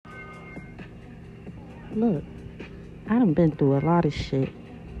Look, I done been through a lot of shit.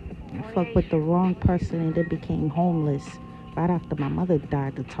 I fucked with the wrong person and then became homeless right after my mother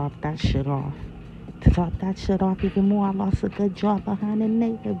died to top that shit off. To top that shit off even more, I lost a good job behind a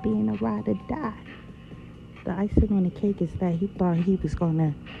neighbor being a ride or die. The icing on the cake is that he thought he was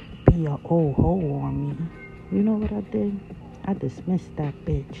gonna be a old hoe on me. You know what I did? I dismissed that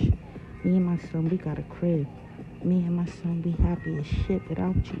bitch. Me and my son, we got a crib. Me and my son, we happy as shit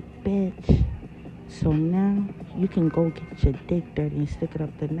without you, bitch. So now you can go get your dick dirty and stick it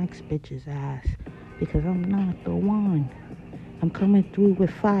up the next bitch's ass. Because I'm not the one. I'm coming through with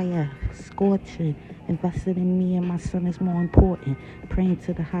fire, scorching. Invested in me and my son is more important. Praying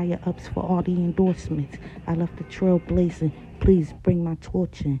to the higher ups for all the endorsements. I left the trail blazing. Please bring my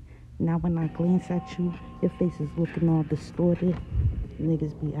torch in. Now when I glance at you, your face is looking all distorted.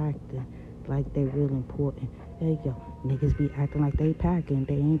 Niggas be acting like they real important. Hey yo, niggas be acting like they packing.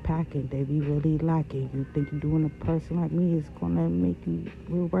 They ain't packing. They be really lacking. You think you doing a person like me is gonna make you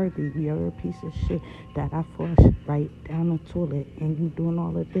real worthy. You're a piece of shit that I flush right down the toilet. And you doing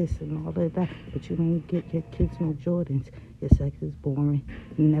all of this and all of that. But you ain't get your kids no Jordans. Your sex is boring.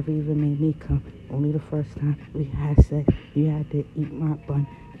 You never even made me come. Only the first time we had sex, you had to eat my bun.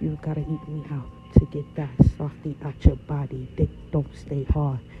 You gotta eat me out to get that softy out your body. Dick don't stay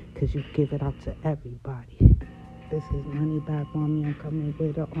hard, cause you give it out to everybody. This is money back on me. I'm coming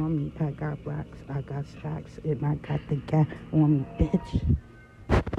with an army. I got racks, I got stacks, and I got the gat on me, bitch.